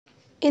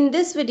In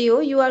this video,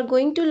 you are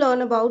going to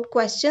learn about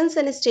questions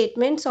and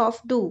statements of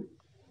do.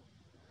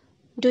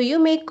 Do you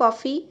make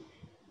coffee?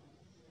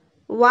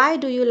 Why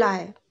do you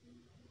lie?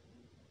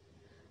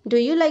 Do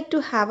you like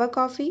to have a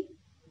coffee?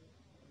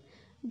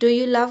 Do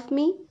you love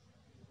me?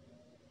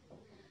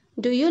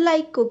 Do you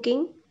like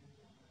cooking?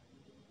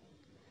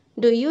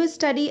 Do you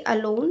study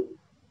alone?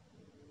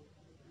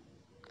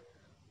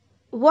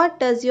 What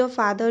does your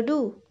father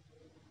do?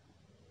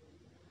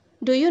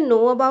 Do you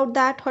know about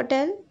that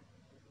hotel?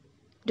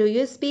 Do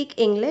you speak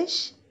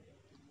English?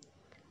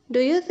 Do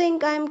you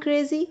think I am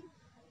crazy?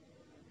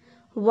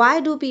 Why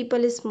do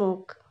people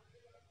smoke?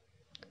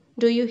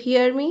 Do you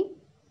hear me?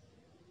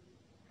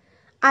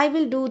 I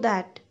will do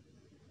that.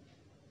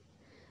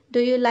 Do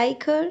you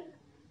like her?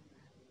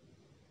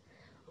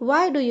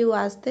 Why do you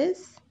ask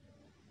this?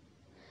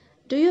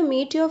 Do you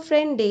meet your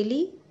friend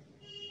daily?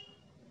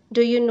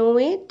 Do you know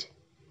it?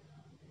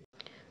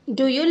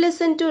 Do you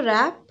listen to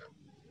rap?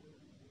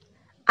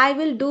 I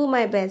will do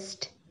my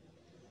best.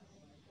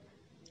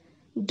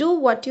 Do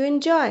what you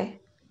enjoy.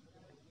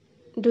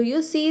 Do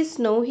you see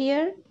snow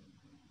here?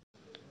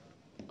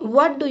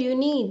 What do you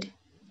need?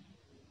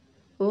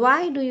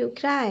 Why do you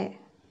cry?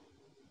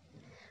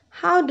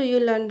 How do you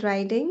learn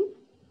riding?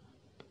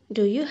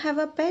 Do you have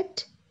a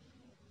pet?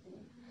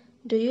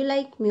 Do you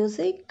like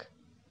music?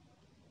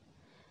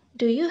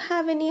 Do you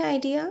have any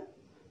idea?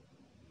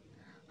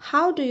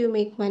 How do you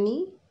make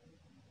money?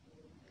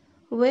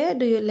 Where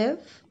do you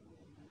live?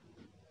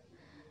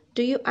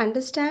 Do you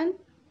understand?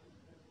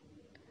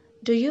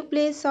 Do you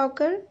play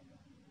soccer?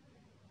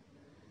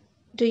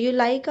 Do you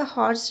like a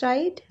horse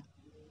ride?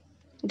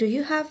 Do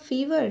you have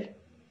fever?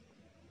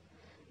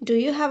 Do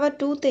you have a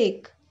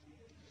toothache?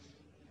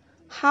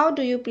 How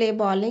do you play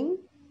bowling?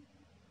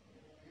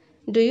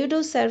 Do you do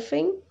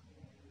surfing?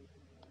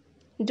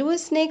 Do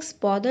snakes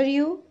bother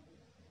you?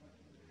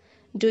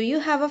 Do you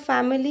have a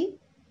family?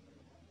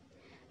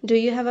 Do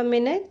you have a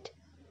minute?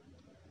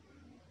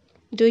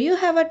 Do you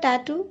have a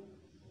tattoo?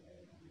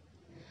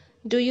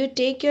 Do you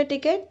take your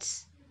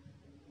tickets?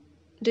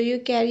 Do you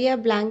carry a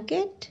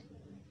blanket?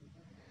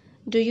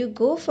 Do you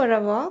go for a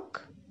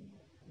walk?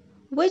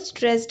 Which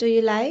dress do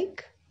you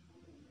like?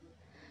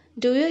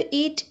 Do you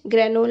eat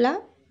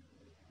granola?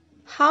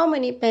 How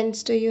many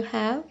pens do you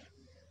have?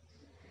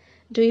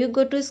 Do you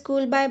go to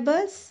school by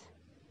bus?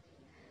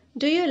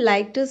 Do you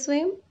like to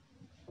swim?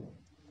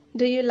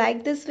 Do you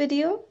like this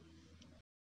video?